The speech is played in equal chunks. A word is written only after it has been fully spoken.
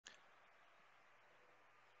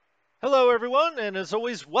Hello, everyone, and as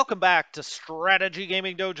always, welcome back to Strategy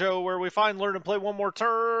Gaming Dojo, where we find, learn, and play one more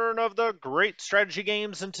turn of the great strategy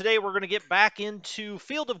games. And today we're going to get back into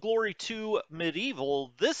Field of Glory 2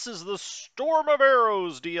 Medieval. This is the Storm of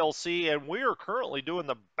Arrows DLC, and we are currently doing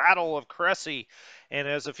the Battle of Crecy. And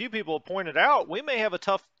as a few people have pointed out, we may have a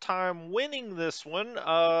tough time winning this one.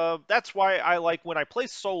 That's why I like when I play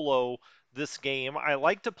solo this game, I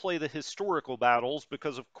like to play the historical battles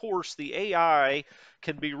because, of course, the AI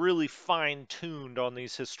can be really fine tuned on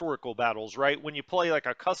these historical battles, right? When you play like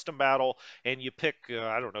a custom battle and you pick,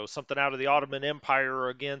 I don't know, something out of the Ottoman Empire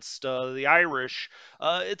against the Irish,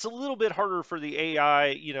 it's a little bit harder for the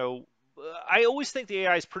AI, I always think the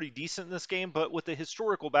AI is pretty decent in this game, but with the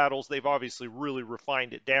historical battles, they've obviously really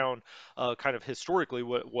refined it down, kind of historically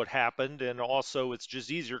what happened, and also it's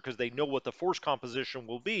just easier because they know what the force composition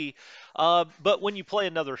will be. But when you play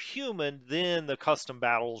another human, then the custom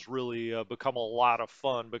battles really become a lot of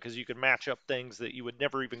fun because you can match up things that you would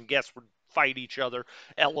never even guess would fight each other,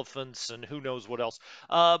 elephants and who knows what else.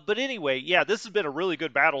 But anyway, yeah, this has been a really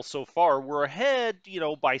good battle so far. We're ahead,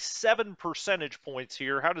 by 7 percentage points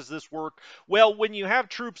here. How does this work? Well, when you have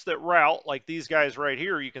troops that rout, like these guys right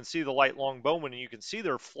here, you can see the light longbowmen and you can see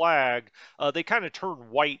their flag. They kind of turn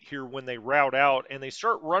white here when they rout out and they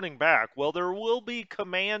start running back. Well, there will be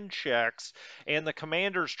command checks, and the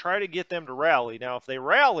commanders try to get them to rally. Now, if they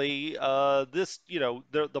rally,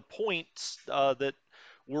 the points that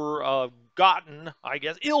were gotten, I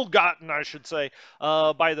guess, ill-gotten, I should say,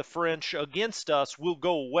 by the French against us will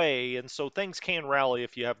go away, and so things can rally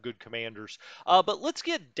if you have good commanders. But let's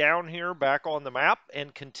get down here back on the map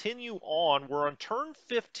and continue on. We're on turn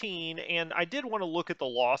 15, and I did want to look at the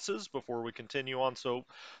losses before we continue on. So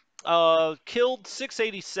killed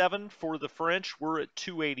 687 for the French. We're at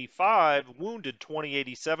 285. Wounded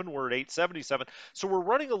 2087. We're at 877. So we're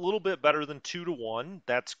running a little bit better than 2-1.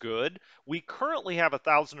 That's good. We currently have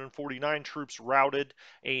 1,049 troops routed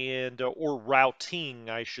or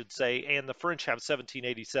routing, I should say, and the French have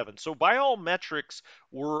 1787. So by all metrics,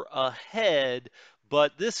 we're ahead.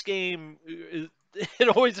 But this game, it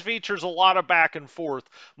always features a lot of back and forth,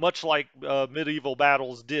 much like medieval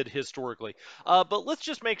battles did historically. But let's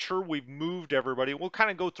just make sure we've moved everybody. We'll kind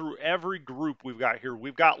of go through every group we've got here.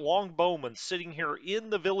 We've got longbowmen sitting here in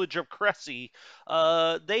the village of Crecy.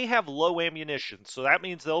 They have low ammunition, so that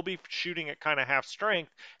means they'll be shooting at kind of half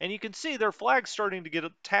strength. And you can see their flag's starting to get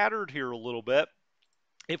tattered here a little bit.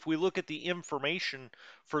 If we look at the information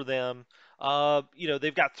for them,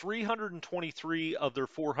 they've got 323 of their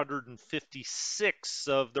 456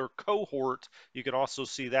 of their cohort. You can also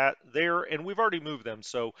see that there, and we've already moved them,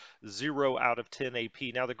 so 0 out of 10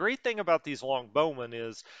 AP. Now, the great thing about these longbowmen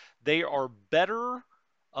is they are better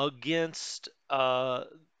against.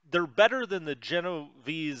 They're better than the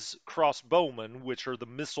Genovese crossbowmen, which are the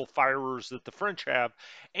missile firers that the French have.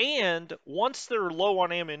 And once they're low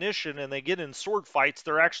on ammunition and they get in sword fights,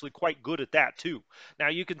 they're actually quite good at that too. Now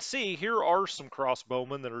you can see here are some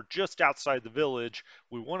crossbowmen that are just outside the village.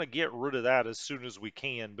 We want to get rid of that as soon as we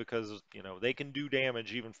can because, they can do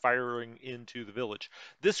damage even firing into the village.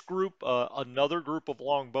 This group, another group of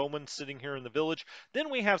longbowmen sitting here in the village. Then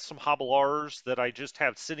we have some hobilars that I just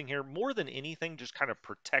have sitting here more than anything, just kind of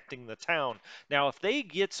protecting the town. Now, if they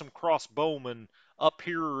get some crossbowmen up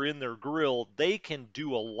here in their grill, they can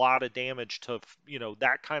do a lot of damage to,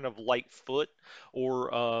 that kind of light foot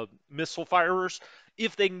or missile firers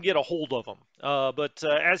if they can get a hold of them. But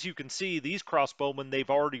as you can see, these crossbowmen, they've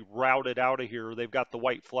already routed out of here. They've got the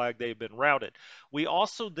white flag. They've been routed. We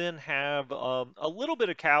also then have a little bit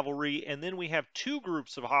of cavalry, and then we have two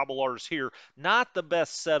groups of hobilars here. Not the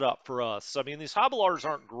best setup for us. I mean, these hobilars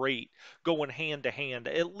aren't great going hand to hand.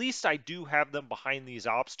 At least I do have them behind these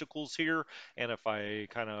obstacles here, and if I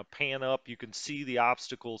kind of pan up, you can see the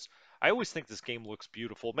obstacles. I always think this game looks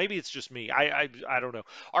beautiful. Maybe it's just me. I don't know.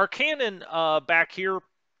 Our cannon back here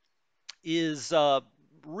is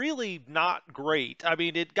really not great. I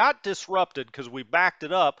mean, it got disrupted because we backed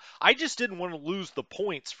it up. I just didn't want to lose the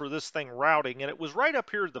points for this thing routing, and it was right up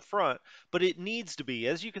here at the front, but it needs to be.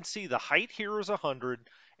 As you can see, the height here is 100,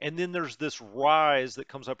 and then there's this rise that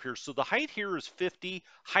comes up here. So the height here is 50,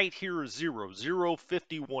 height here is 0, 0,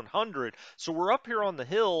 50, 100. So we're up here on the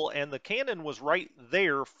hill, and the cannon was right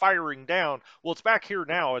there firing down. Well, it's back here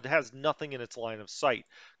now. It has nothing in its line of sight.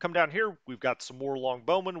 Come down here, we've got some more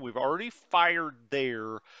longbowmen. We've already fired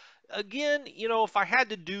there. Again, if I had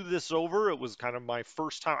to do this over, it was kind of my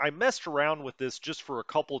first time. I messed around with this just for a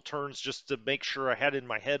couple of turns just to make sure I had in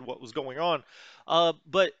my head what was going on.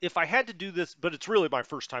 But if I had to do this, but it's really my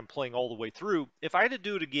first time playing all the way through, if I had to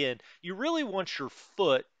do it again, you really want your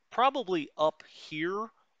foot probably up here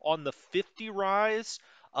on the 50 rise.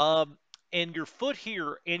 Um, and your foot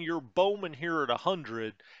here and your bowman here at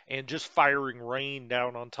 100 and just firing rain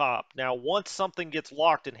down on top. Now, once something gets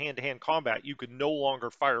locked in hand-to-hand combat, you can no longer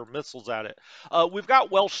fire missiles at it. We've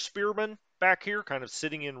got Welsh spearmen back here, kind of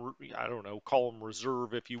sitting in, I don't know, call them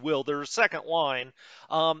reserve, if you will. There's a second line.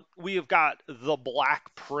 We have got the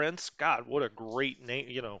Black Prince. God, what a great name!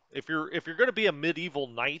 You know, if you're going to be a medieval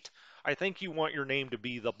knight, I think you want your name to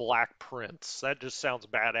be the Black Prince. That just sounds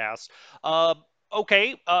badass. Uh,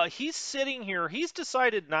 okay, he's sitting here. He's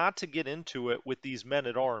decided not to get into it with these men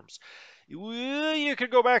at arms. You could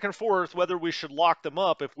go back and forth whether we should lock them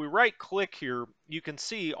up. If we right click here, you can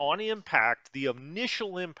see on impact, the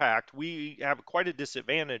initial impact, we have quite a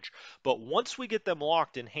disadvantage. But once we get them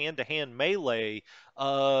locked in hand-to-hand melee,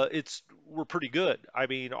 it's we're pretty good. I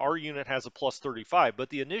mean, our unit has a plus 35, but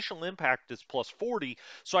the initial impact is plus 40.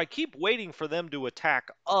 So I keep waiting for them to attack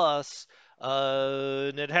us.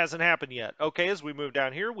 And it hasn't happened yet. Okay, as we move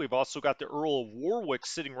down here, we've also got the Earl of Warwick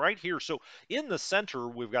sitting right here. So in the center,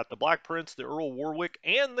 we've got the Black Prince, the Earl of Warwick,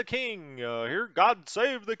 and the King. Here, God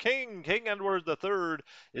save the King. King Edward III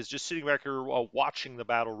is just sitting back here watching the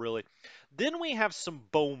battle, really. Then we have some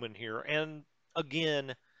bowmen here, and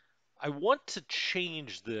again, I want to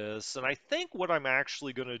change this, and I think what I'm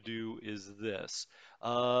actually going to do is this.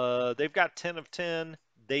 They've got 10 of 10.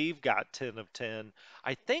 They've got 10 of 10.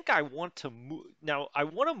 I think I want to move. Now, I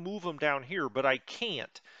want to move them down here, but I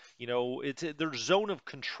can't. You know, it's their zone of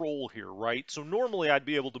control here, right? So normally I'd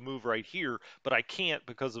be able to move right here, but I can't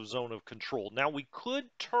because of zone of control. Now, we could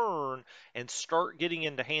turn and start getting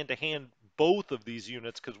into hand-to-hand both of these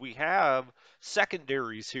units because we have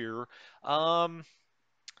secondaries here. Um,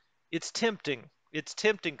 it's tempting. It's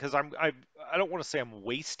tempting because I don't want to say I'm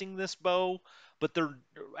wasting this bow, but they're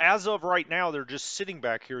as of right now they're just sitting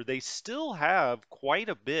back here. They still have quite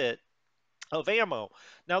a bit of ammo.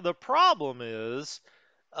 Now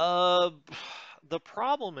uh, the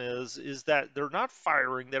problem is that they're not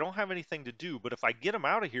firing. They don't have anything to do. But if I get them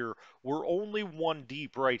out of here, we're only one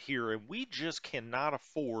deep right here, and we just cannot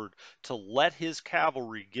afford to let his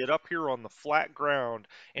cavalry get up here on the flat ground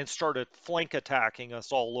and start flank attacking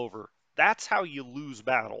us all over. That's how you lose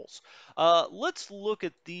battles. Let's look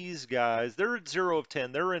at these guys. They're at 0 of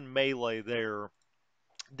 10. They're in melee there.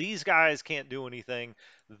 These guys can't do anything.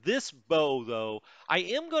 This bow, though, I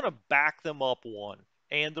am going to back them up one.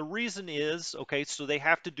 And the reason is, okay, so they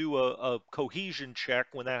have to do a cohesion check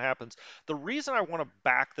when that happens. The reason I want to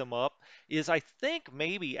back them up is I think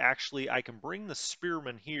maybe actually I can bring the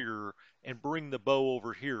spearman here and bring the bow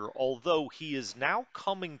over here, although he is now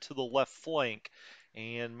coming to the left flank.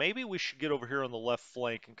 And maybe we should get over here on the left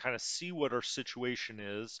flank and kind of see what our situation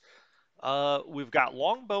is. We've got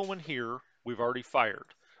longbowmen here. We've already fired.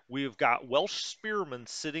 We've got Welsh spearmen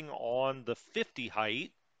sitting on the 50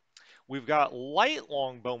 height. We've got light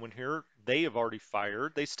longbowmen here. They have already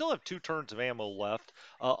fired. They still have 2 turns of ammo left.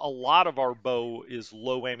 A lot of our bow is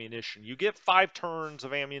low ammunition. You get 5 turns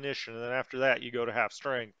of ammunition, and then after that, you go to half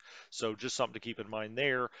strength. So just something to keep in mind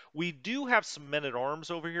there. We do have some men at arms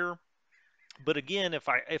over here. But again, if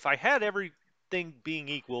I had everything being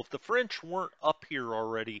equal, if the French weren't up here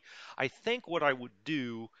already, I think what I would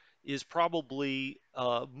do is probably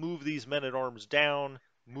move these men at arms down,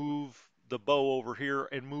 move the bow over here,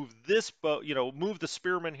 and move this bow, move the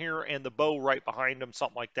spearman here and the bow right behind him,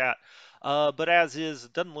 something like that. But as is,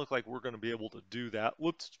 it doesn't look like we're going to be able to do that.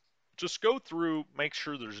 Let's just go through, make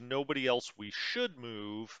sure there's nobody else we should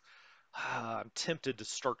move. I'm tempted to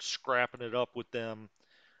start scrapping it up with them.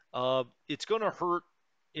 It's going to hurt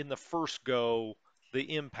in the first go,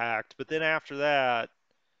 the impact, but then after that,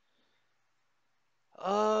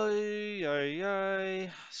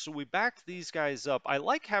 so we backed these guys up. I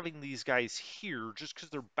like having these guys here just because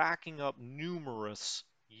they're backing up numerous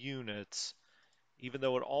units, even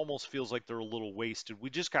though it almost feels like they're a little wasted.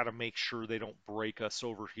 We just got to make sure they don't break us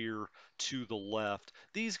over here to the left.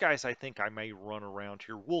 These guys, I think I may run around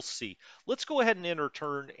here. We'll see. Let's go ahead and enter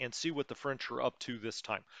turn and see what the French are up to this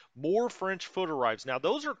time. More French foot arrives. Now,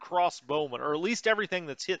 those are crossbowmen, or at least everything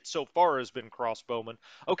that's hit so far has been crossbowmen.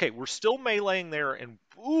 Okay, we're still meleeing there, and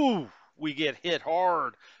ooh, we get hit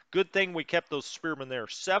hard. Good thing we kept those spearmen there.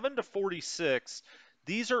 7 to 46.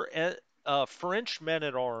 These are French men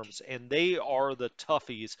at arms, and they are the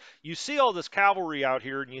toughies. You see all this cavalry out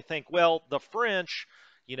here, and you think, well, the French,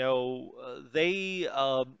 they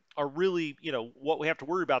are really, what we have to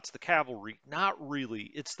worry about is the cavalry. Not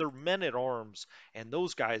really. It's their men at arms, and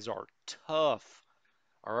those guys are tough.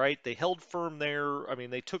 All right, they held firm there. I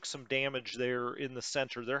mean, they took some damage there in the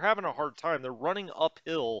center. They're having a hard time. They're running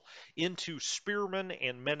uphill into spearmen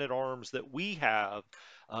and men at arms that we have.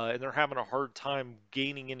 and they're having a hard time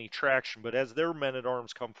gaining any traction. But as their men at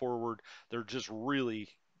arms come forward, they're just really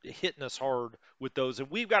hitting us hard with those, and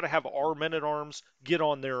we've got to have our men at arms get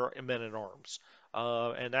on their men at arms.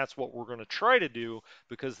 And that's what we're going to try to do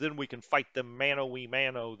because then we can fight them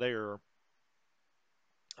mano there.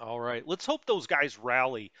 All right, let's hope those guys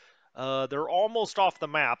rally. They're almost off the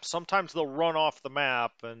map. Sometimes they'll run off the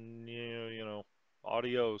map, and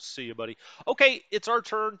adios, see you, buddy. Okay, it's our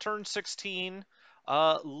turn, turn 16.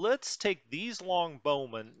 Let's take these long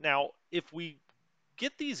bowmen. Now, if we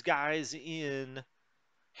get these guys in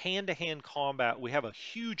hand-to-hand combat, we have a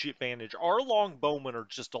huge advantage. Our long bowmen are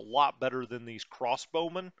just a lot better than these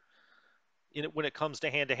crossbowmen when it comes to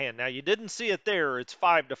hand to hand. Now you didn't see it there; it's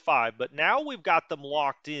 5-5, but now we've got them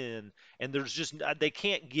locked in, and there's just they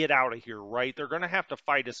can't get out of here, right? They're going to have to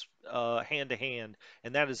fight us hand to hand,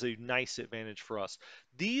 and that is a nice advantage for us.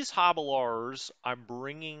 These Hobblears, I'm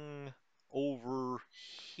bringing over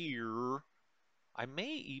here. I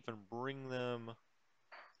may even bring them.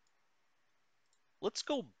 Let's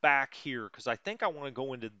go back here because I think I want to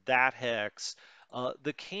go into that hex.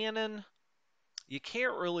 The cannon, you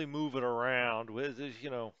can't really move it around with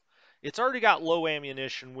it's already got low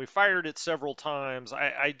ammunition. We fired it several times.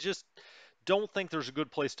 I just don't think there's a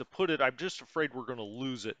good place to put it. I'm just afraid we're going to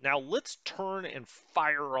lose it. Now let's turn and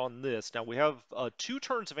fire on this. Now we have 2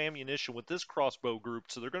 turns of ammunition with this crossbow group,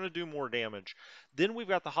 so they're going to do more damage. Then we've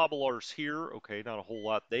got the Hobblears here. Okay, not a whole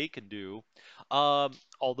lot they can do.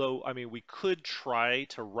 Although, I mean, we could try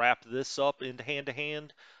to wrap this up into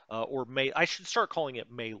hand-to-hand, or I should start calling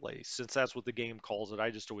it melee, since that's what the game calls it. I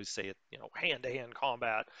just always say it, hand-to-hand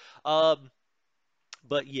combat. Um,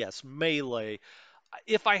 but yes, melee.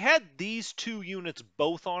 If I had these 2 units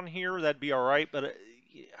both on here, that'd be all right. But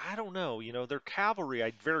I don't know. They're cavalry.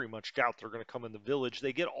 I very much doubt they're going to come in the village.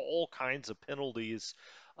 They get all kinds of penalties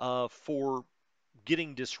for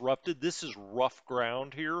getting disrupted. This is rough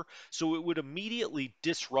ground here, so it would immediately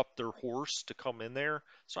disrupt their horse to come in there.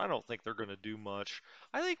 So I don't think they're going to do much.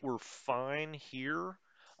 I think we're fine here.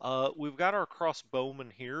 We've got our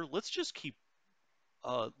crossbowmen here. Let's just keep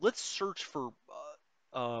let's search for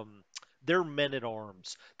their men at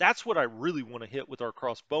arms. That's what I really want to hit with our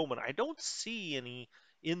crossbowmen. I don't see any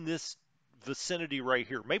in this vicinity right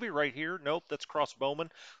here. Maybe right here. Nope, that's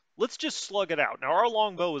crossbowmen. Let's just slug it out. Now, our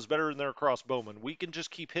longbow is better than their crossbowmen. We can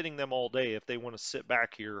just keep hitting them all day if they want to sit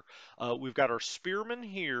back here. We've got our spearmen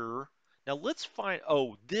here. Now, let's find.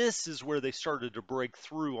 Oh, this is where they started to break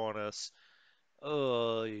through on us.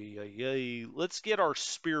 Let's get our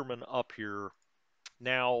spearmen up here.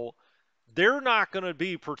 Now, they're not going to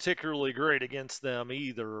be particularly great against them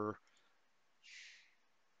either.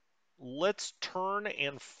 Let's turn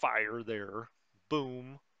and fire there.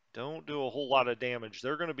 Boom. Don't do a whole lot of damage.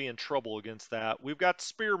 They're going to be in trouble against that. We've got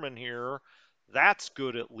spearmen here. That's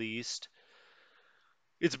good at least.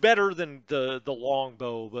 It's better than the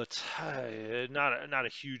longbow, but not a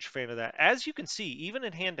huge fan of that. As you can see, even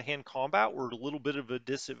in hand-to-hand combat, we're at a little bit of a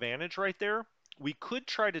disadvantage right there. We could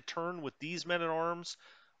try to turn with these men at arms,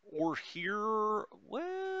 or here.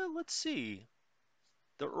 Well, let's see.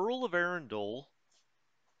 The Earl of Arundel.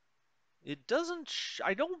 It doesn't.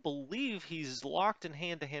 I don't believe he's locked in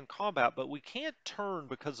hand-to-hand combat, but we can't turn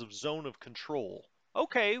because of zone of control.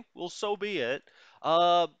 Okay, well, so be it.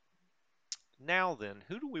 Uh, Now then,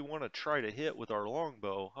 who do we want to try to hit with our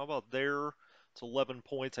longbow? How about there? It's 11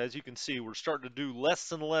 points. As you can see, we're starting to do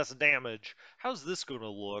less and less damage. How's this going to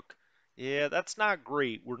look? Yeah, that's not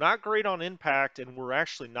great. We're not great on impact, and we're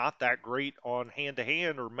actually not that great on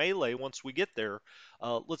hand-to-hand or melee once we get there.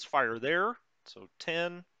 Let's fire there. So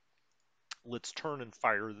 10. Let's turn and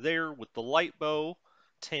fire there with the light bow.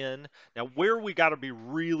 10. Now, where we got to be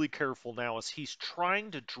really careful now is he's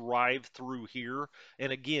trying to drive through here.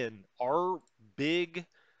 And again, our big,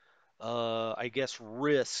 I guess,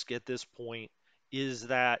 risk at this point is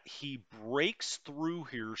that he breaks through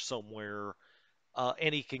here somewhere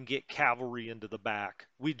and he can get cavalry into the back.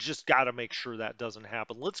 We just got to make sure that doesn't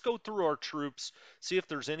happen. Let's go through our troops, see if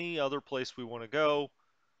there's any other place we want to go.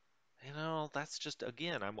 That's just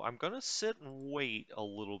again, I'm gonna sit and wait a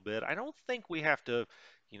little bit. I don't think we have to,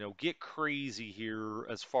 get crazy here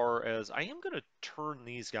as far as I am gonna turn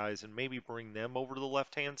these guys and maybe bring them over to the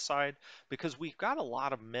left-hand side because we've got a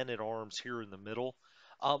lot of men at arms here in the middle.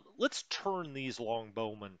 Let's turn these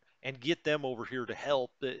longbowmen and get them over here to help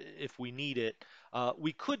if we need it.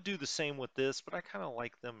 We could do the same with this, but I kind of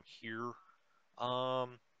like them here.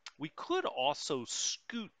 Um, we could also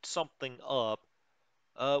scoot something up.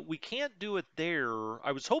 We can't do it there.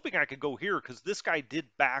 I was hoping I could go here because this guy did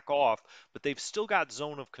back off, but they've still got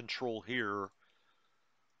zone of control here.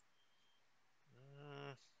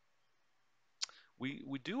 Mm,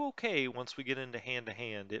 We do okay once we get into hand to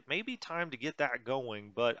hand. It may be time to get that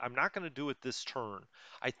going, but I'm not going to do it this turn.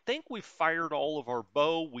 I think we fired all of our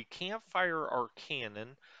bow. We can't fire our cannon.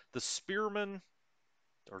 The spearmen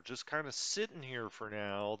are just kind of sitting here for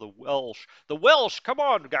now. The Welsh, come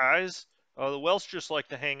on, guys. The Welsh just like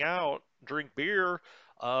to hang out, drink beer.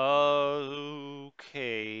 Okay.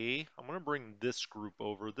 I'm going to bring this group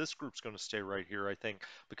over. This group's going to stay right here, I think,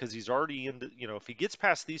 because he's already in the, if he gets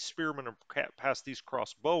past these spearmen or past these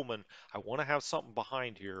crossbowmen, I want to have something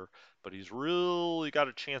behind here, but he's really got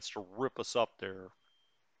a chance to rip us up there.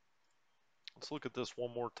 Let's look at this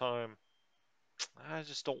one more time. I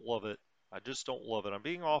just don't love it. I just don't love it. I'm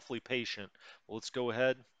being awfully patient. Well, let's go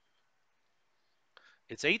ahead.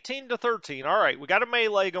 It's 18 to 13. All right, we got a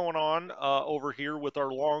melee going on over here with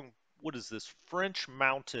our long, what is this? French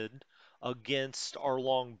mounted against our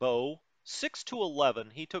long bow. 6 to 11.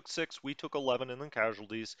 He took 6, we took 11 in the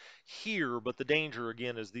casualties here, but the danger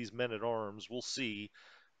again is these men at arms. We'll see.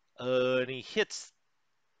 And he hits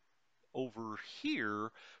over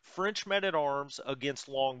here, French men at arms against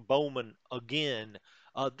long bowmen again.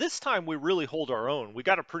 This time we really hold our own. We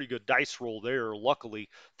got a pretty good dice roll there, luckily.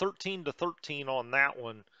 13 to 13 on that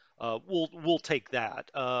one. We'll take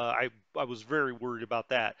that. I was very worried about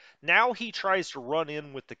that. Now he tries to run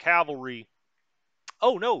in with the cavalry.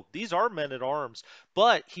 Oh no, these are men at arms,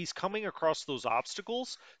 but he's coming across those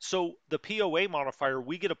obstacles. So the POA modifier,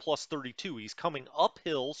 we get a plus 32. He's coming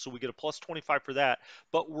uphill, so we get a plus 25 for that,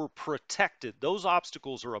 but we're protected. Those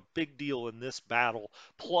obstacles are a big deal in this battle.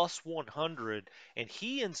 Plus 100, and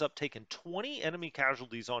he ends up taking 20 enemy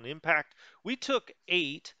casualties on impact. We took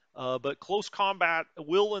 8, but close combat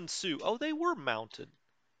will ensue. Oh, they were mounted.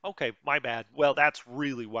 Okay, my bad. Well, that's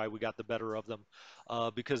really why we got the better of them,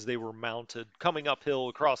 because they were mounted. Coming uphill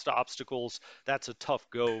across obstacles, that's a tough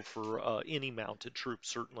go for any mounted troop,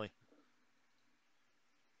 certainly.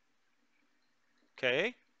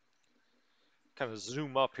 Okay, kind of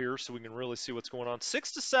zoom up here so we can really see what's going on.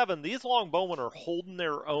 6 to 7, these longbowmen are holding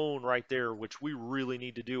their own right there, which we really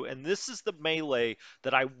need to do. And this is the melee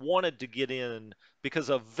that I wanted to get in because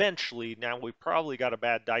eventually, now we probably got a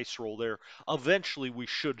bad dice roll there, eventually we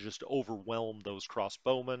should just overwhelm those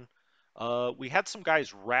crossbowmen. We had some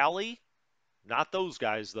guys rally. Not those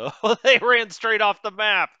guys though. They ran straight off the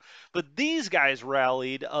map. But these guys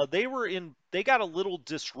rallied. They got a little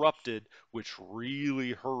disrupted, which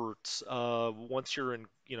really hurts once you're in,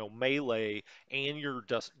 melee and you're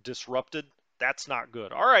disrupted. That's not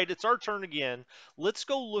good. All right, it's our turn again. Let's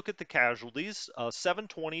go look at the casualties.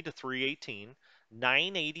 720 to 318.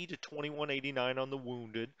 980 to 2189 on the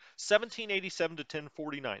wounded, 1787 to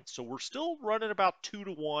 1049. So we're still running about 2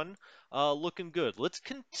 to 1. Looking good. Let's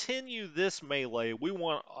continue this melee. We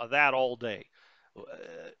want that all day.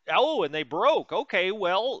 Oh, and they broke. Okay,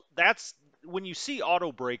 well, that's when you see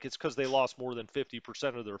auto break, it's because they lost more than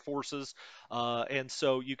 50% of their forces. And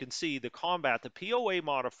so you can see the combat, the POA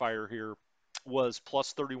modifier here was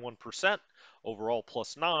plus 31%, overall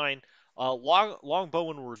plus 9.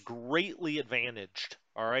 Longbowmen were greatly advantaged.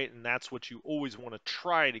 All right, and that's what you always want to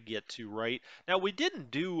try to get to, right? Now we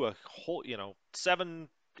didn't do a whole, 7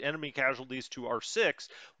 enemy casualties to our 6,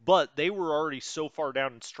 but they were already so far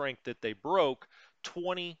down in strength that they broke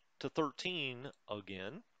 20 to 13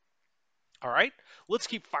 again. All right, let's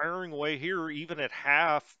keep firing away here, even at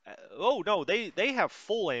half. Oh no, they have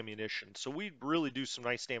full ammunition, so we really do some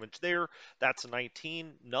nice damage there. That's a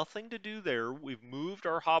 19. Nothing to do there. We've moved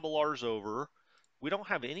our hobilars over. We don't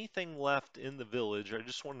have anything left in the village. I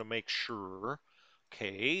just wanted to make sure.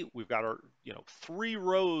 Okay, we've got our, 3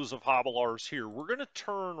 rows of hobilars here. We're going to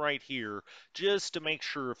turn right here just to make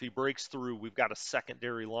sure if he breaks through, we've got a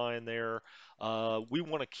secondary line there. We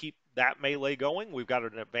want to keep that melee going. We've got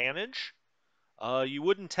an advantage. You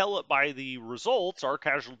wouldn't tell it by the results. Our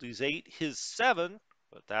casualties 8, his 7,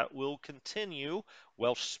 but that will continue.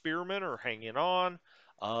 Welsh spearmen are hanging on.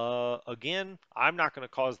 Again, I'm not going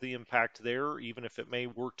to cause the impact there, even if it may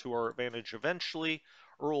work to our advantage eventually.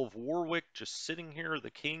 Earl of Warwick just sitting here. The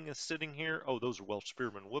king is sitting here. Oh, those are Welsh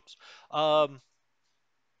spearmen. Whoops.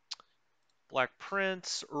 Black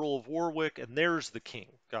Prince, Earl of Warwick, and there's the king.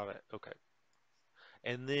 Got it. Okay.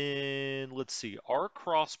 And then let's see. Our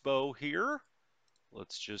crossbow here.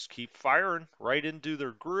 Let's just keep firing right into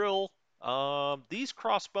their grill. These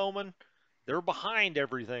crossbowmen, they're behind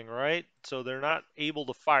everything, right? So they're not able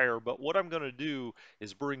to fire. But what I'm going to do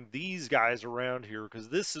is bring these guys around here because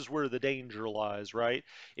this is where the danger lies, right?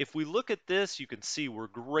 If we look at this, you can see we're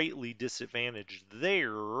greatly disadvantaged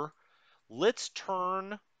there. Let's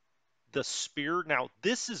turn the spear. Now,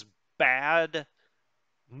 this is bad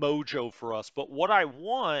mojo for us, but what I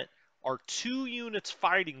want are 2 units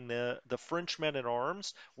fighting the French men at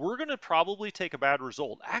arms, we're going to probably take a bad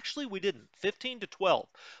result. Actually, we didn't, 15 to 12.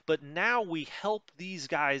 But now we help these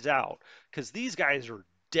guys out because these guys are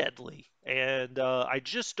deadly. And I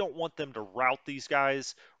just don't want them to rout these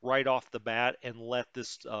guys right off the bat and let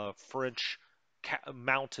this French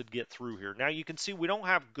mounted get through here. Now you can see we don't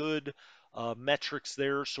have good metrics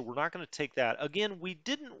there, so we're not going to take that. Again, we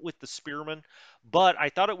didn't with the spearmen, but I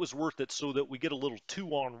thought it was worth it so that we get a little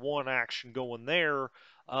 2-on-1 action going there.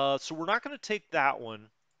 So we're not going to take that one.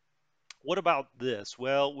 What about this?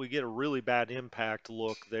 Well, we get a really bad impact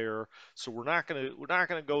look there, so we're not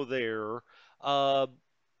gonna go there. Uh,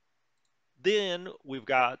 then we've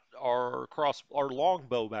got our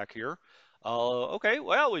longbow back here. Okay,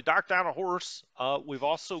 well we knocked down a horse. We've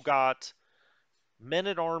also got men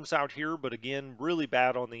at arms out here, but again, really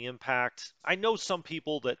bad on the impact. I know some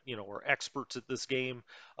people that are experts at this game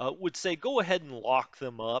would say go ahead and lock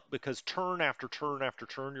them up because turn after turn after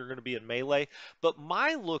turn you're going to be in melee. But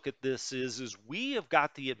my look at this is we have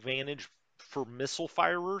got the advantage for missile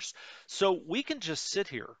firers, so we can just sit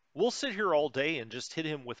here. We'll sit here all day and just hit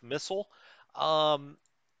him with missile. Um,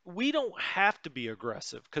 we don't have to be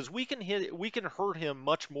aggressive because we can hurt him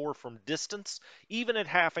much more from distance, even at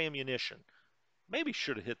half ammunition. Maybe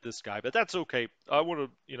should have hit this guy, but that's okay. I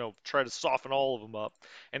want to, try to soften all of them up.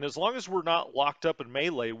 And as long as we're not locked up in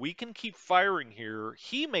melee, we can keep firing here.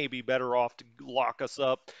 He may be better off to lock us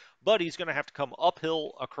up, but he's going to have to come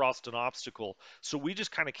uphill across an obstacle. So we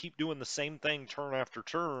just kind of keep doing the same thing turn after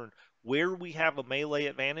turn. Where we have a melee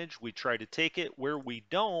advantage, we try to take it. Where we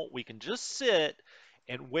don't, we can just sit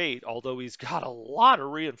and wait, although he's got a lot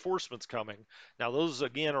of reinforcements coming. Now, those,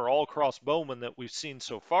 again, are all crossbowmen that we've seen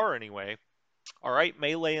so far anyway. All right,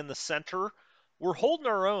 melee in the center. We're holding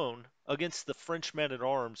our own against the French men at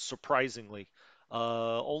arms, surprisingly.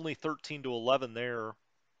 Only 13 to 11 there.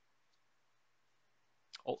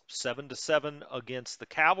 Oh, 7 to 7 against the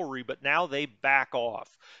cavalry, but now they back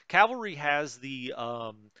off. Cavalry has the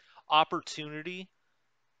opportunity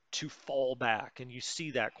to fall back, and you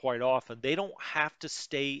see that quite often. They don't have to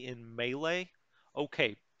stay in melee.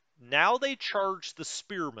 Okay, now they charge the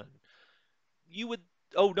spearmen. You would,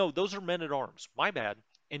 oh no, those are men at arms. My bad.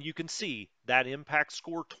 And you can see that impact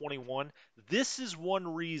score 21. This is one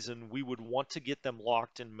reason we would want to get them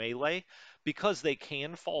locked in melee because they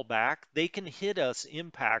can fall back. They can hit us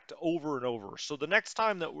impact over and over. So the next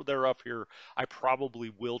time that they're up here, I probably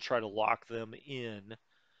will try to lock them in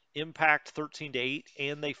impact 13 to 8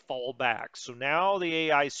 and they fall back. So now the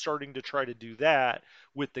AI is starting to try to do that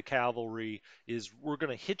with the cavalry is we're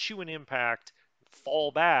going to hit you in impact,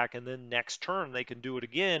 fall back, and then next turn they can do it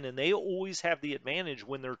again, and they always have the advantage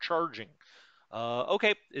when they're charging.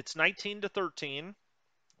 Okay, it's 19 to 13.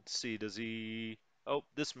 Let's see, does he? Oh,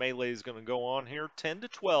 this melee is going to go on here, 10 to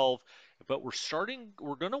 12. But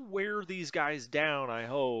we're going to wear these guys down, I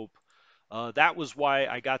hope. That was why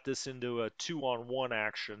I got this into a 2-on-1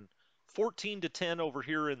 action. 14 to 10 over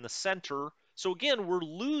here in the center. So again, we're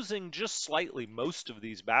losing just slightly most of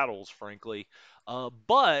these battles, frankly.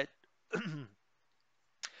 But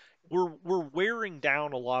we're wearing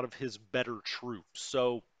down a lot of his better troops.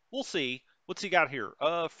 So we'll see. What's he got here?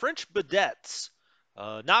 French vedettes.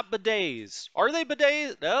 Not bidets. Are they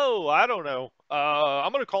bidets? No, I don't know.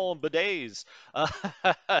 I'm going to call them bidets.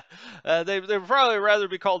 Uh, they'd probably rather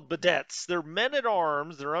be called vedettes. They're men at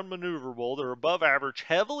arms. They're unmaneuverable. They're above average,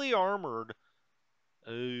 heavily armored.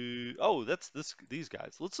 Oh, that's these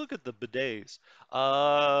guys. Let's look at the bidets.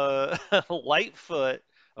 Lightfoot.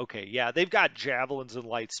 Okay, yeah, they've got javelins and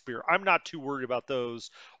light spear. I'm not too worried about those.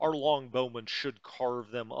 Our longbowmen should carve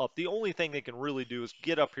them up. The only thing they can really do is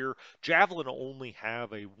get up here. Javelin only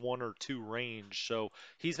have a 1 or 2 range, so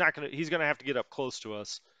he's gonna have to get up close to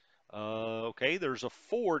us. Okay, there's a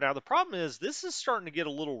 4. Now the problem is this is starting to get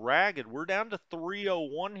a little ragged. We're down to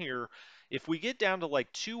 301 here. If we get down to like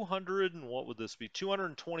 200 and what would this be?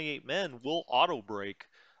 228 men, we'll auto break.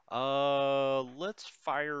 Let's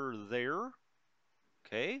fire there.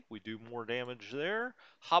 Okay, we do more damage there.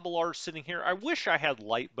 Hobblear sitting here. I wish I had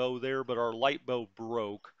light bow there, but our light bow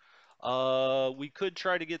broke. We could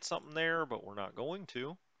try to get something there, but we're not going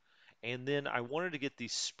to. And then I wanted to get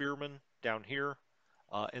these spearmen down here,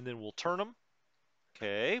 and then we'll turn them.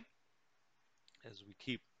 Okay, as we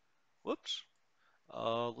keep, whoops.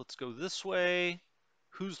 Let's go this way.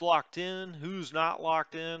 Who's locked in? Who's not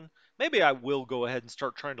locked in? Maybe I will go ahead and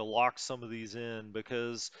start trying to lock some of these in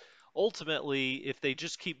because ultimately, if they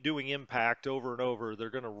just keep doing impact over and over, they're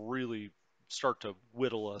going to really start to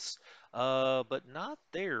whittle us. But not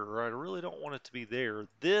there. I really don't want it to be there.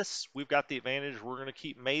 This, we've got the advantage. We're going to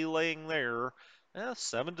keep meleeing there.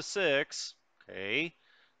 7 to 6. Okay.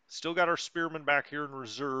 Still got our spearmen back here in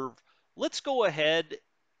reserve. Let's go ahead.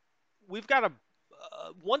 We've got a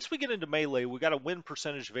once we get into melee, we got a win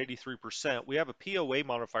percentage of 83%. We have a POA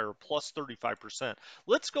modifier plus 35%.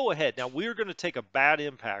 Let's go ahead. Now we're going to take a bad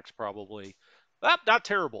impact probably. Not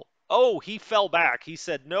terrible. Oh, he fell back. He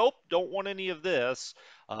said, nope, don't want any of this.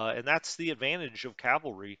 And that's the advantage of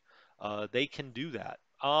cavalry. They can do that.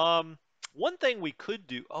 One thing we could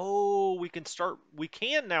do, oh, we can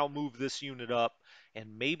now move this unit up,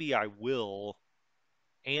 and maybe I will.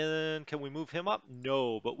 And can we move him up?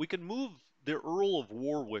 No, but we can move the Earl of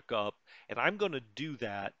Warwick up, and I'm going to do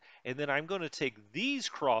that. And then I'm going to take these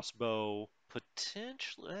crossbow,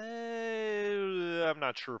 potentially. I'm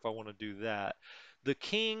not sure if I want to do that. The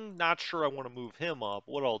king, not sure I want to move him up.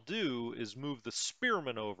 What I'll do is move the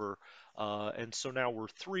spearmen over. And so now we're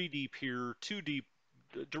 3 deep here, 2 deep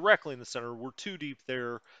directly in the center. We're 2 deep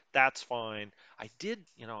there. That's fine. I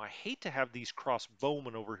hate to have these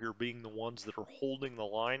crossbowmen over here being the ones that are holding the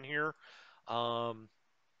line here. Um,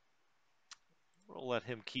 we'll let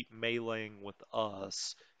him keep meleeing with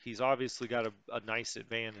us. He's obviously got a nice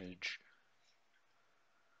advantage.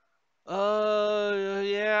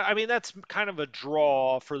 Yeah, I mean, that's kind of a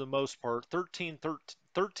draw for the most part.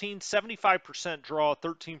 75% draw,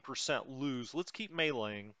 13% lose. Let's keep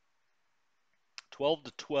meleeing. 12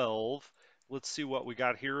 to 12. Let's see what we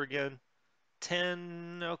got here again.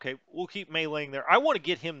 10. Okay, we'll keep meleeing there. I want to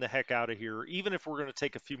get him the heck out of here, even if we're going to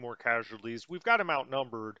take a few more casualties. We've got him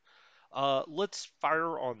outnumbered. Let's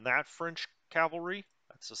fire on that French cavalry.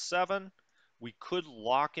 That's a 7. We could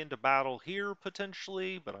lock into battle here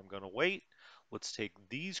potentially, but I'm going to wait. Let's take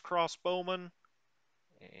these crossbowmen.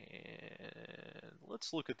 And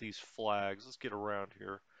let's look at these flags. Let's get around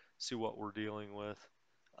here, see what we're dealing with.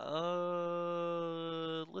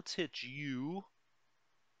 Let's hit you.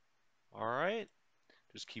 All right.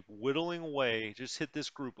 Just keep whittling away. Just hit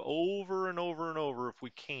this group over and over and over if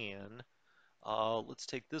we can. Let's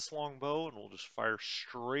take this longbow and we'll just fire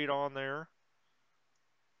straight on there.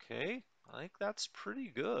 Okay, I think that's pretty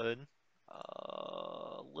good.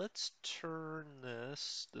 Let's turn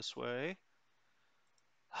this way.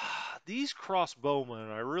 These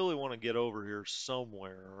crossbowmen, I really want to get over here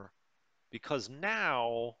somewhere because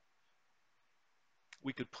now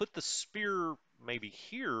we could put the spear maybe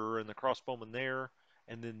here and the crossbowman there,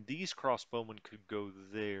 and then these crossbowmen could go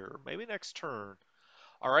there. Maybe next turn.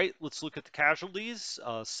 All right, let's look at the casualties.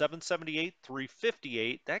 778,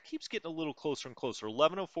 358. That keeps getting a little closer and closer.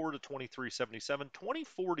 1104 to 2377,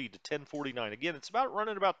 2040 to 1049. Again, it's about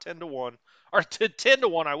running about 10 to 1, or to 10 to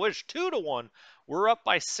 1. I wish 2 to 1. We're up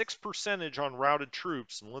by 6% on routed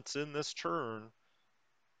troops, and let's end this turn.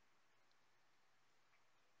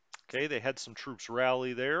 Okay, they had some troops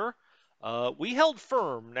rally there. We held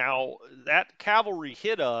firm. Now, that cavalry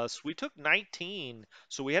hit us. We took 19,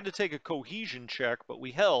 so we had to take a cohesion check, but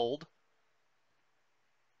we held.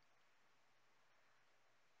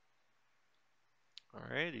 All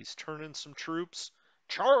right, he's turning some troops.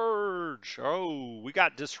 Charge! Oh, we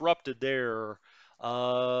got disrupted there.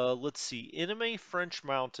 Let's see. Enemy French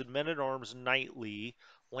mounted, men-at-arms, knightly,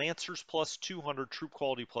 lancers plus 200, troop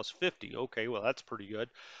quality plus 50. Okay, well, that's pretty good.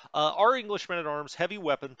 Our English men-at-arms, heavy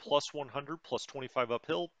weapon plus 100, plus 25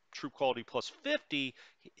 uphill, troop quality plus 50.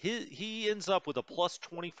 He ends up with a plus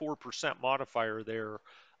 24% modifier there,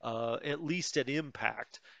 at least at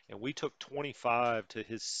impact. And we took 25 to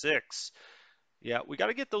his 6. Yeah, we got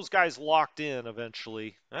to get those guys locked in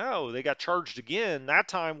eventually. Oh, they got charged again. That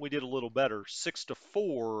time we did a little better, 6 to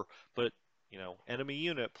 4, but enemy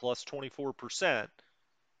unit plus 24%.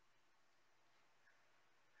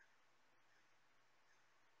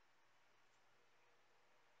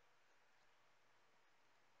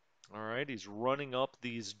 All right, he's running up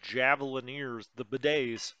these javelineers, the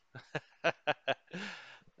bidets.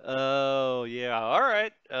 Oh, yeah. All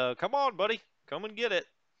right. Come on, buddy. Come and get it.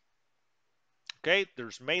 Okay,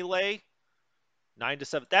 there's melee. 9 to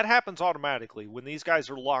 7. That happens automatically when these guys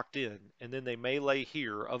are locked in and then they melee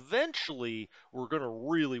here. Eventually, we're going to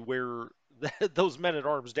really wear those men at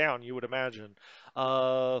arms down, you would imagine.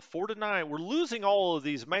 4 to 9. We're losing all of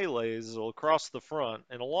these melees across the front.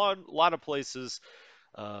 And a lot of places,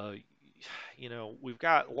 uh, we've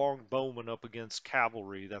got long bowmen up against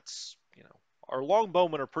cavalry. Our long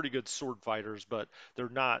bowmen are pretty good sword fighters, but they're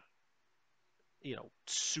not,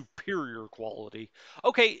 superior quality.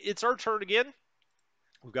 Okay, it's our turn again.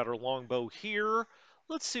 We've got our longbow here.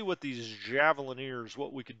 Let's see what these javelineers,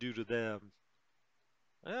 what we could do to them.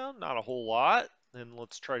 Well, not a whole lot. Then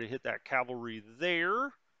let's try to hit that cavalry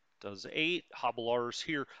there. Does 8. Hobblars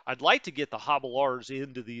here. I'd like to get the hobblars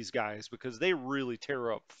into these guys because they really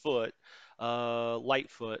tear up foot. Light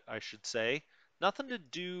foot, I should say. Nothing to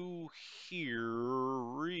do here,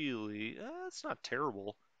 really. It's not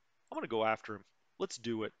terrible. I'm gonna go after him. Let's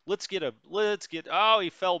do it. Let's get. Oh, he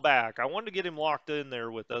fell back. I wanted to get him locked in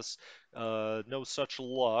there with us. No such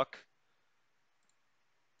luck.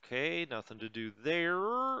 Okay, nothing to do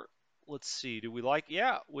there. Let's see. Do we like?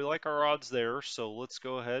 Yeah, we like our odds there. So let's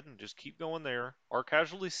go ahead and just keep going there. Our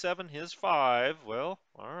casualty 7, his 5. Well,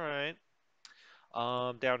 all right.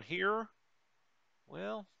 Down here.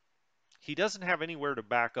 Well, he doesn't have anywhere to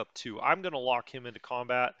back up to. I'm going to lock him into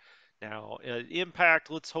combat. Now, impact,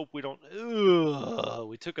 let's hope we don't. Ugh,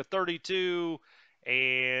 we took a 32,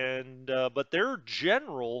 and but their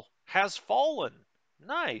general has fallen.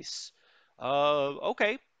 Nice.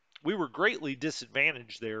 Okay. We were greatly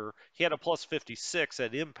disadvantaged there. He had a plus 56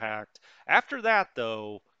 at impact. After that,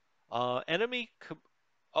 though, enemy.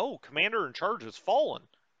 Oh, commander in charge has fallen.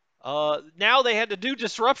 Now they had to do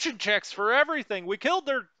disruption checks for everything. We killed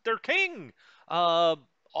their king. Uh,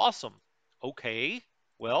 awesome. Okay.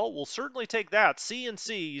 Well, we'll certainly take that. C and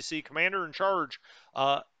C, you see, commander in charge.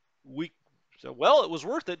 Uh, we so well, it was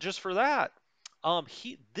worth it just for that.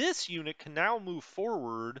 This unit can now move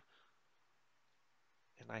forward,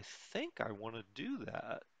 and I think I want to do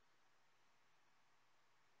that.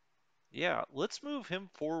 Yeah, let's move him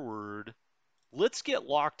forward. Let's get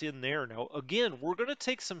locked in there. Now, again, we're going to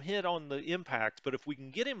take some hit on the impact, but if we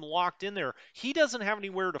can get him locked in there, he doesn't have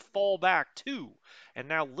anywhere to fall back to. And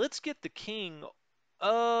now let's get the king.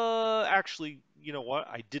 Actually, you know what?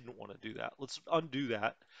 I didn't want to do that. Let's undo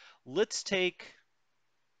that. Let's take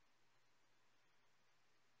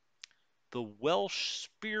the Welsh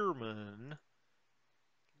spearmen.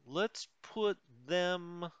 Let's put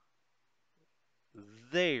them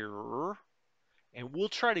there. And we'll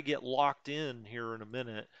try to get locked in here in a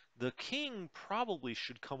minute. The king probably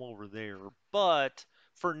should come over there, but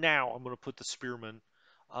for now, I'm going to put the spearman.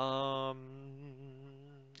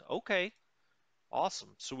 Okay,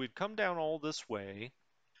 awesome. So we'd come down all this way.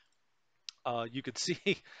 You could see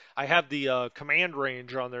I have the command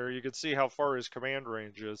range on there. You can see how far his command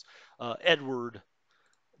range is. Edward,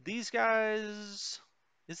 these guys.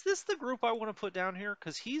 Is this the group I want to put down here?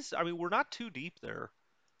 Because I mean, we're not too deep there.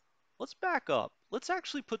 Let's back up. Let's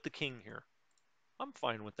actually put the king here. I'm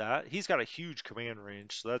fine with that. He's got a huge command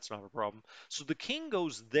range, so that's not a problem. So the king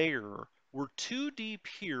goes there. We're too deep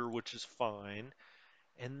here, which is fine.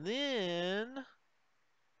 And then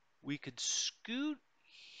we could scoot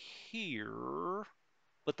here.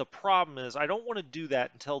 But the problem is, I don't want to do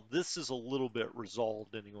that until this is a little bit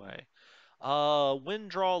resolved anyway. Win,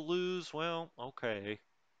 draw, lose. Well, okay.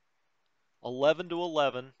 11 to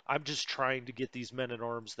 11. I'm just trying to get these men at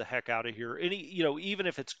arms the heck out of here. Even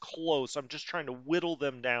if it's close, I'm just trying to whittle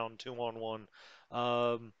them down 2-on-1.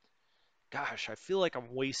 Um, Gosh, I feel like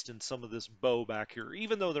I'm wasting some of this bow back here,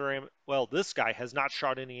 even though well, this guy has not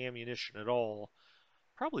shot any ammunition at all.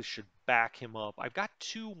 Probably should back him up. I've got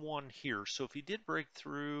 2-1 here, so if he did break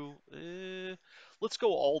through, let's go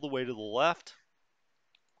all the way to the left.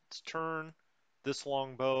 Let's turn this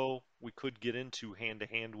longbow. We could get into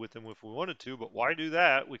hand-to-hand with him if we wanted to, but why do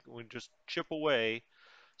that? We can just chip away.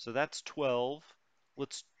 So that's 12.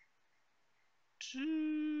 Let's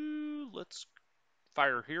let's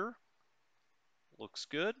fire here. Looks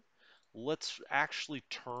good. Let's actually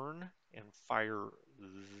turn and fire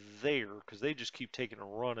there because they just keep taking a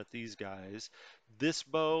run at these guys. This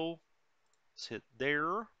bow, let's hit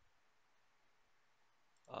there.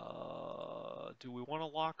 Do we want to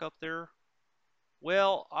lock up there?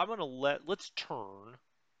 Well, I'm going to let's turn.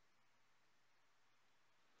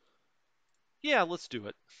 Yeah, let's do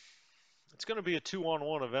it. It's going to be a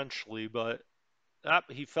 2-on-1 eventually, but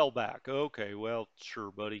he fell back. Okay, well,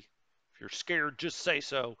 sure, buddy. If you're scared, just say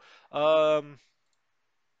so.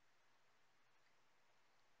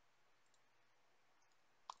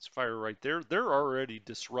 Let's fire right there. They're already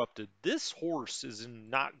disrupted. This horse is in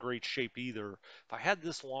not great shape either. If I had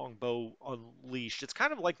this long bow unleashed, it's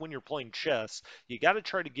kind of like when you're playing chess. You got to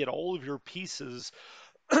try to get all of your pieces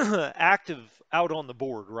active out on the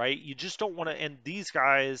board, right? You just don't want to. And these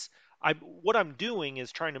guys, what I'm doing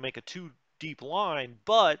is trying to make a too deep line,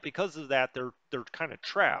 but because of that, they're kind of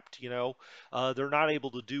trapped. They're not able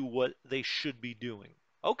to do what they should be doing.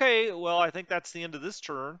 Okay, well, I think that's the end of this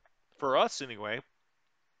turn for us anyway.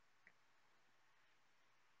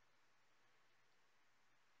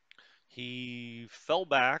 He fell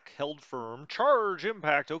back, held firm, charge,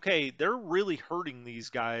 impact. Okay, they're really hurting these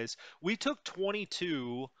guys. We took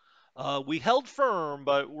 22. We held firm,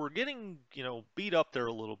 but we're getting, beat up there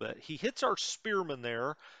a little bit. He hits our spearman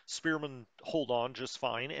there. Spearman hold on just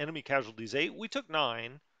fine. Enemy casualties 8. We took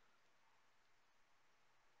 9.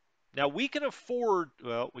 Now we can afford,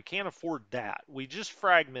 well, we can't afford that. We just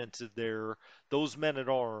fragmented there those men at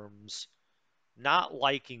arms, not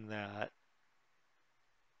liking that.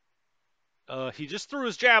 He just threw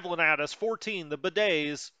his javelin at us. 14, the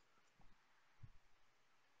bidets.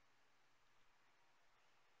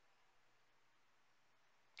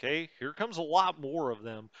 Okay, here comes a lot more of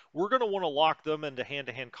them. We're going to want to lock them into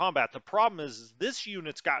hand-to-hand combat. The problem is this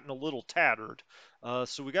unit's gotten a little tattered,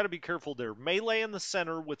 so we got to be careful there. Melee in the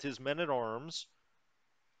center with his men at arms.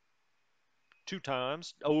 2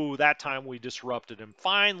 times. Oh, that time we disrupted him.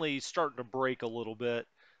 Finally starting to break a little bit.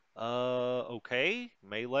 Okay,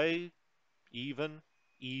 melee even,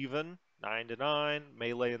 even, 9 to 9,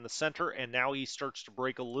 melee in the center, and now he starts to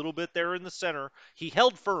break a little bit there in the center. He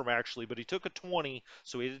held firm actually, but he took a 20,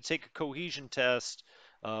 so he had to take a cohesion test.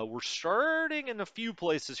 We're starting in a few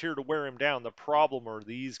places here to wear him down. The problem are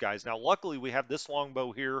these guys. Now, luckily, we have this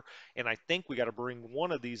longbow here, and I think we got to bring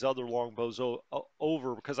one of these other longbows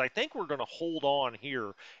over because I think we're going to hold on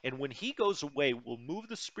here. And when he goes away, we'll move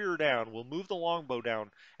the spear down, we'll move the longbow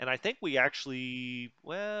down, and I think we actually,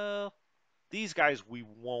 well, these guys we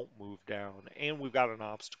won't move down, and we've got an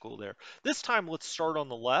obstacle there. This time, let's start on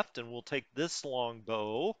the left, and we'll take this long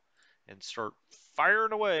bow and start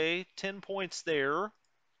firing away. 10 points there.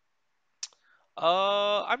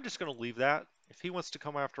 I'm just going to leave that. If he wants to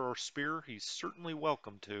come after our spear, he's certainly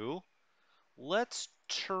welcome to. Let's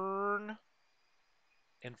turn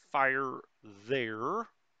and fire there.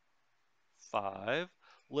 5.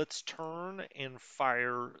 Let's turn and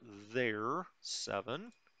fire there.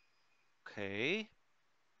 7. Okay.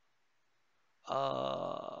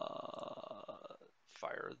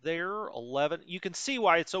 Fire there, 11. You can see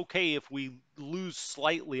why it's okay if we lose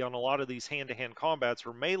slightly on a lot of these hand-to-hand combats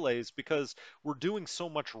or melees because we're doing so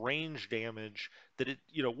much range damage that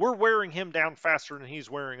we're wearing him down faster than he's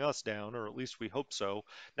wearing us down, or at least we hope so.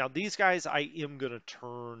 Now these guys, I am going to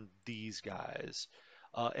turn these guys.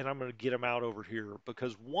 And I'm going to get them out over here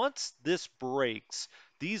because once this breaks,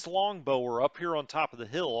 these longbow are up here on top of the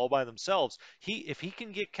hill all by themselves. If he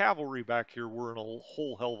can get cavalry back here, we're in a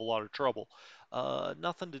whole hell of a lot of trouble.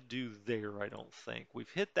 Nothing to do there, I don't think. We've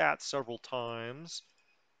hit that several times.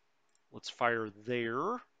 Let's fire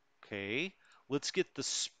there. Okay. Let's get the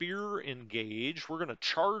spear engaged. We're going to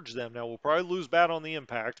charge them. Now, we'll probably lose bad on the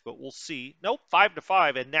impact, but we'll see. Nope, 5 to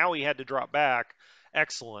 5, and now he had to drop back.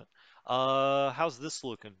 Excellent. How's this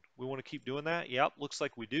looking? We want to keep doing that? Yep, looks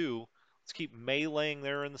like we do. Let's keep meleeing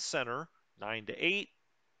there in the center. 9 to 8.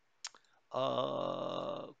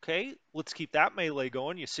 Okay, let's keep that melee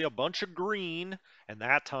going. You see a bunch of green, and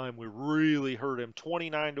that time we really hurt him.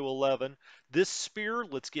 29 to 11. This spear,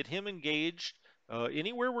 let's get him engaged.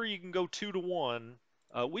 Anywhere where you can go 2 to 1.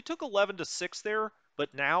 We took 11 to 6 there,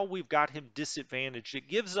 but now we've got him disadvantaged. It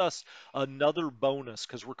gives us another bonus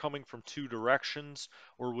because we're coming from 2 directions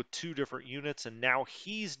or with 2 different units, and now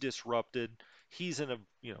he's disrupted. He's in a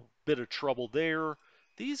bit of trouble there.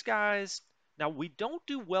 These guys, now, we don't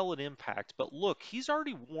do well at impact, but look, he's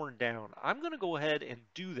already worn down. I'm going to go ahead and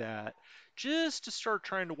do that just to start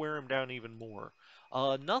trying to wear him down even more.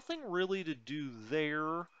 Nothing really to do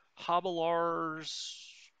there. Hobilars,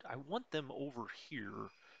 I want them over here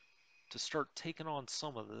to start taking on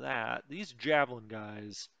some of that. These javelin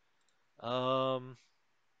guys, um,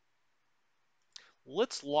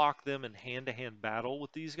 let's lock them in hand-to-hand battle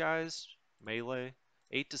with these guys. Melee,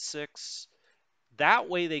 8 to 6. That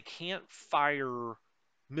way they can't fire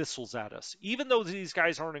missiles at us. Even though these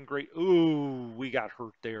guys aren't in great... Ooh, we got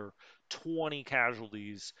hurt there. 20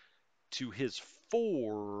 casualties to his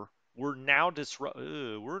 4. We're now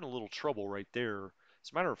we're in a little trouble right there.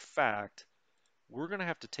 As a matter of fact, we're going to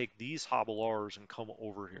have to take these Hobilars and come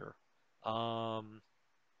over here.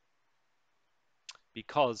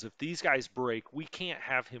 Because if these guys break, we can't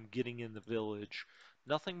have him getting in the village.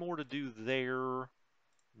 Nothing more to do there.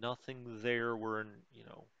 Nothing there. We're in,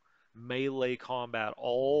 melee combat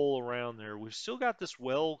all around there. We've still got this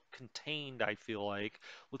well contained, I feel like.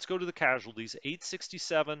 Let's go to the casualties.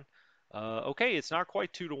 867. Okay, it's not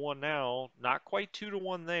quite 2 to 1 now. Not quite 2 to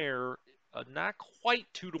 1 there. Not quite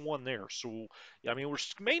 2 to 1 there. So, I mean, we're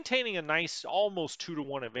maintaining a nice almost 2 to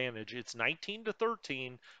 1 advantage. It's 19 to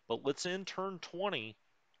 13, but let's end turn 20.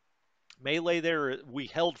 Melee there, we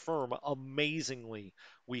held firm amazingly.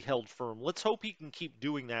 We held firm. Let's hope he can keep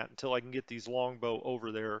doing that until I can get these longbow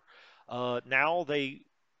over there. Now they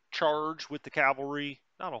charge with the cavalry.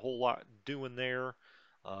 Not a whole lot doing there.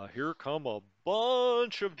 Here come a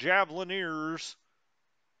bunch of javelineers.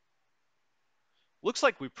 Looks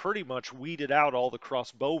like we pretty much weeded out all the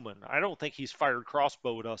crossbowmen. I don't think he's fired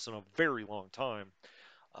crossbow at us in a very long time.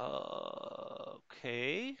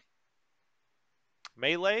 Okay.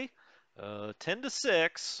 Melee. 10 to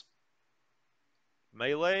 6.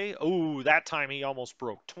 Melee. Oh, that time he almost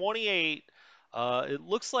broke. 28. It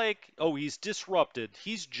looks like, oh, he's disrupted.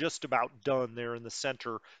 He's just about done there in the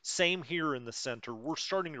center. Same here in the center. We're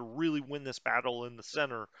starting to really win this battle in the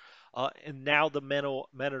center. And now the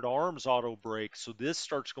men at arms auto break. So this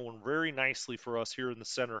starts going very nicely for us here in the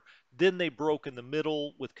center. Then they broke in the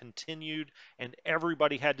middle with continued, and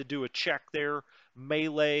everybody had to do a check there.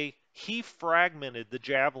 Melee. He fragmented, the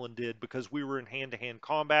javelin did, because we were in hand to hand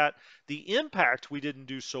combat. The impact we didn't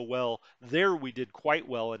do so well. There we did quite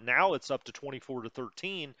well, and now it's up to 24 to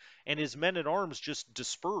 13, and his men at arms just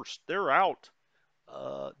dispersed. They're out.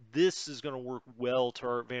 This is going to work well to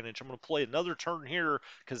our advantage. I'm going to play another turn here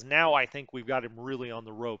because now I think we've got him really on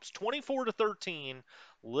the ropes. 24 to 13.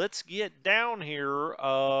 Let's get down here.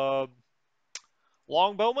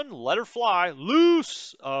 Longbowman, let her fly.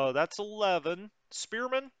 Loose. That's 11.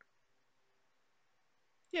 Spearman,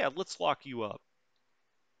 yeah, let's lock you up.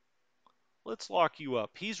 Let's lock you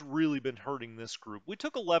up. He's really been hurting this group. We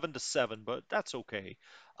took 11 to 7, but that's okay.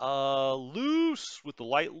 Loose with the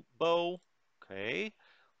light bow. Okay.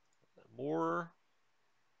 More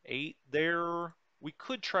 8 there. We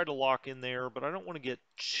could try to lock in there, but I don't want to get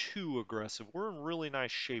too aggressive. We're in really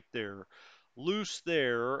nice shape there. Loose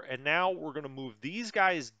there, and now we're going to move these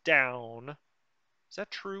guys down. Is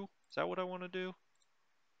that true? Is that what I want to do?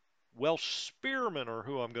 Welsh Spearmen are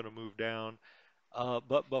who I'm going to move down.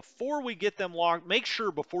 But before we get them locked, make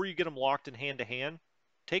sure before you get them locked in hand to hand,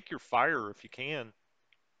 take your fire if you can.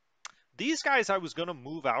 These guys I was going to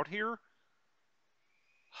move out here.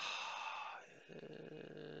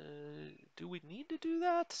 Do we need to do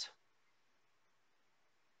that?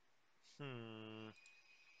 Hmm.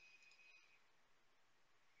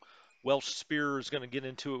 Welsh Spear is going to get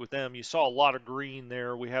into it with them. You saw a lot of green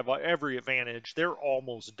there. We have every advantage. They're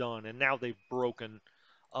almost done, and now they've broken.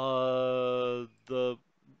 The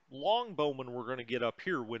longbowmen we're going to get up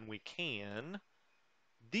here when we can.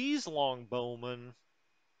 These longbowmen,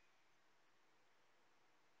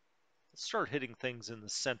 let's start hitting things in the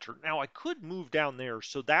center. Now I could move down there,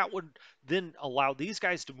 so that would then allow these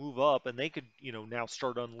guys to move up, and they could, now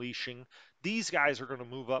start unleashing. These guys are going to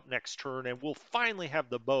move up next turn, and we'll finally have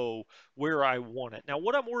the bow where I want it. Now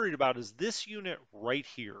what I'm worried about is this unit right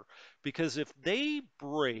here, because if they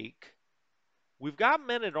break, we've got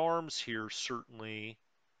men at arms here certainly,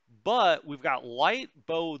 but we've got light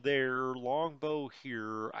bow there, long bow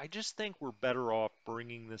here. I just think we're better off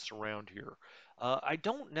bringing this around here. I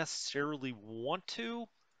don't necessarily want to,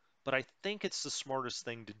 but I think it's the smartest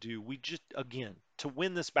thing to do. We just, again, to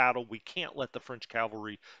win this battle, we can't let the French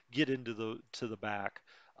cavalry get into the back.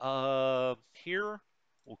 Here,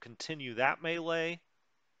 we'll continue that melee.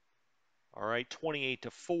 All right, 28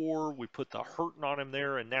 to 4. We put the hurting on him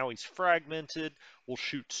there, and now he's fragmented. We'll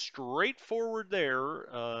shoot straight forward there.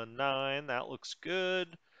 9, that looks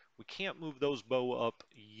good. We can't move those bow up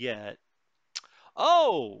yet.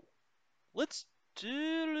 Oh, let's do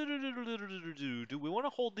we want to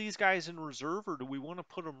hold these guys in reserve, or do we want to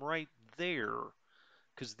put them right there?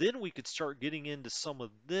 Because then we could start getting into some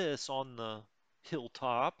of this on the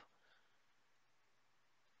hilltop.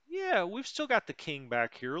 Yeah, we've still got the king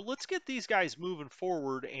back here. Let's get these guys moving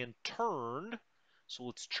forward and turned. So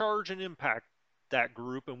let's charge and impact that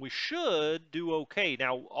group, and we should do okay.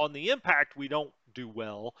 Now, on the impact, we don't do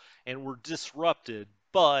well, and we're disrupted.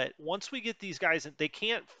 But once we get these guys, they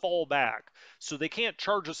can't fall back. So they can't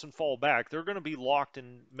charge us and fall back. They're going to be locked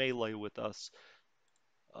in melee with us.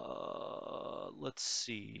 Let's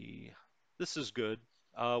see. This is good.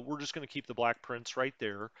 We're just going to keep the Black Prince right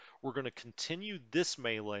there. We're going to continue this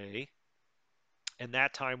melee, and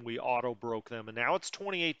that time we auto broke them, and now it's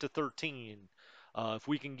 28 to 13. If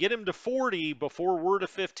we can get him to 40 before we're to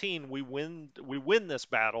 15, we win. We win this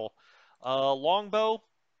battle. Longbow.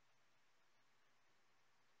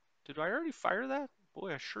 Did I already fire that?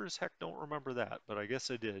 Boy, I sure as heck don't remember that, but I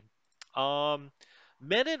guess I did.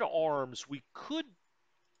 Men at arms. We could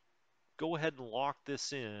go ahead and lock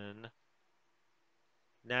this in.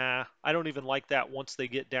 Nah, I don't even like that once they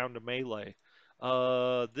get down to melee.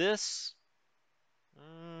 This,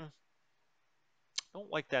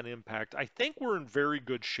 don't like that impact. I think we're in very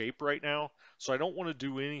good shape right now, so I don't want to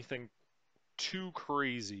do anything too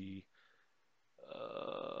crazy.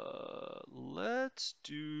 Let's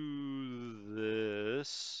do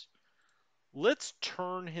this. Let's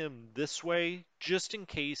turn him this way, just in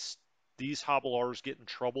case these Hobblears get in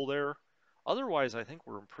trouble there. Otherwise, I think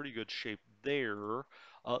we're in pretty good shape there.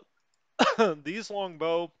 Uh, these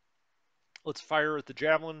longbow, let's fire at the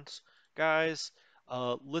javelins, guys.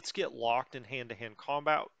 Let's get locked in hand-to-hand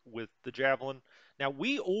combat with the javelin. Now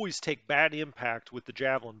we always take bad impact with the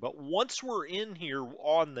javelin, but once we're in here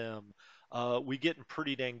on them, we get in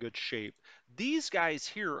pretty dang good shape. These guys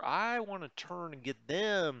here, I want to turn and get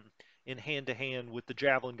them in hand-to-hand with the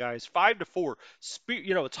javelin guys. 5 to 4.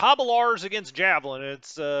 It's Hobblears against javelin.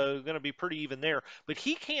 It's going to be pretty even there, but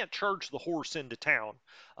he can't charge the horse into town.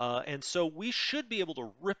 And so we should be able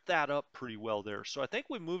to rip that up pretty well there. So I think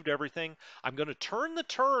we moved everything. I'm going to turn the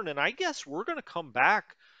turn, and I guess we're going to come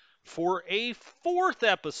back for a fourth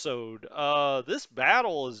episode. This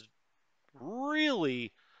battle is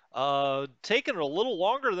really taking it a little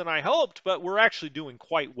longer than I hoped, but we're actually doing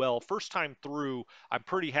quite well. First time through, I'm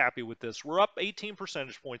pretty happy with this. We're up 18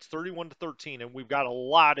 percentage points, 31 to 13, and we've got a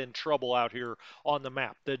lot in trouble out here on the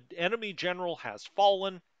map. The enemy general has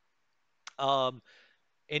fallen. Um,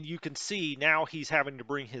 and you can see now he's having to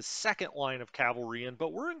bring his second line of cavalry in,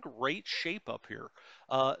 but we're in great shape up here.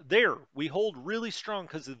 There, we hold really strong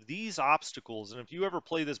because of these obstacles. And if you ever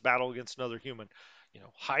play this battle against another human,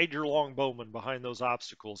 hide your longbowmen behind those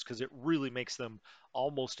obstacles because it really makes them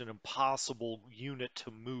almost an impossible unit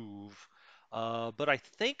to move. But I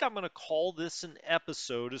think I'm going to call this an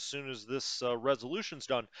episode as soon as this resolution's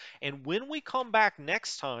done. And when we come back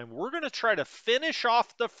next time, we're going to try to finish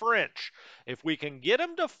off the French. If we can get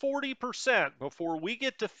them to 40% before we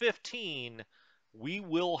get to 15, we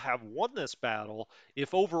will have won this battle.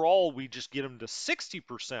 If overall we just get them to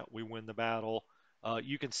 60%, we win the battle.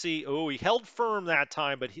 You can see, oh, he held firm that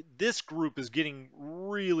time, but this group is getting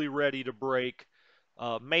really ready to break.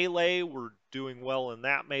 Melee, we're doing well in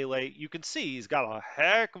that melee. You can see he's got a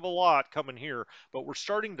heck of a lot coming here, but we're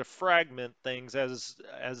starting to fragment things as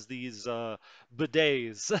these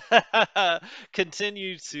bidets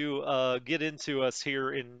continue to get into us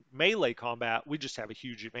here in melee combat. We just have a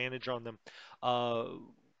huge advantage on them. Uh,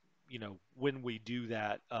 when we do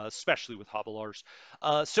that, especially with Hobblears.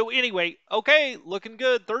 So anyway, okay, looking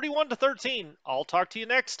good. 31 to 13. I'll talk to you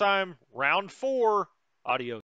next time. Round 4. Adios.